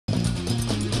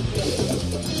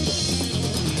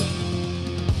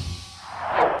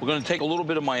We're gonna take a little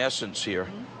bit of my essence here.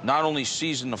 Not only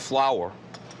season the flour,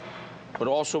 but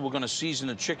also we're gonna season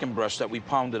the chicken breast that we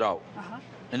pounded out.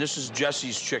 And this is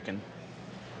Jesse's chicken.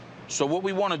 So what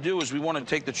we wanna do is we wanna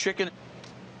take the chicken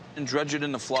and dredge it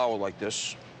in the flour like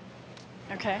this.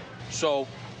 Okay. So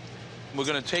we're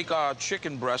gonna take our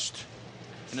chicken breast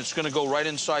and it's gonna go right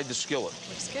inside the skillet.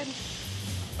 Looks good.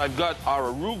 I've got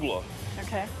our arugula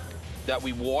Okay. that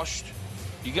we washed.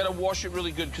 You gotta wash it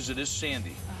really good because it is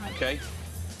sandy, okay?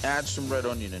 Add some red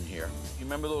onion in here. You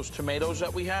remember those tomatoes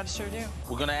that we had? Sure do.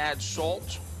 We're gonna add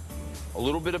salt, a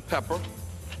little bit of pepper,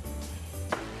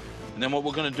 and then what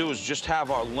we're gonna do is just have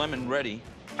our lemon ready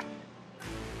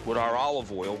with our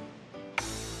olive oil.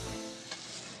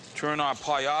 Turn our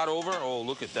Paillard over. Oh,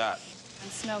 look at that.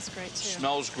 It smells great, too.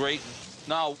 Smells great.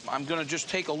 Now, I'm gonna just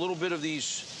take a little bit of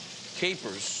these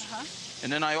capers,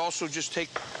 and then I also just take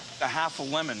a half a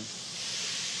lemon.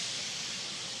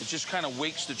 It just kind of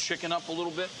wakes the chicken up a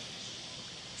little bit.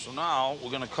 So now we're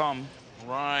gonna come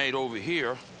right over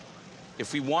here.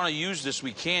 If we want to use this,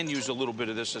 we can use a little bit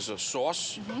of this as a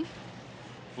sauce.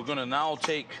 We're gonna now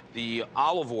take the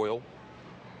olive oil,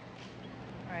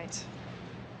 Right.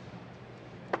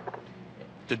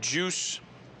 the juice.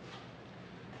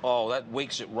 Oh, that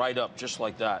wakes it right up, just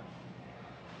like that.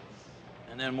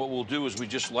 And then what we'll do is we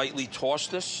just lightly toss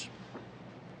this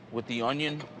with the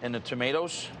onion and the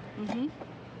tomatoes.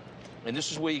 And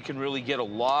this is where you can really get a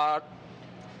lot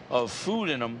of food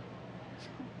in them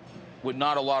with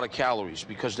not a lot of calories,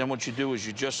 because then what you do is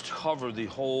you just cover the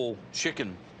whole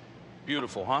chicken.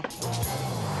 Beautiful, huh?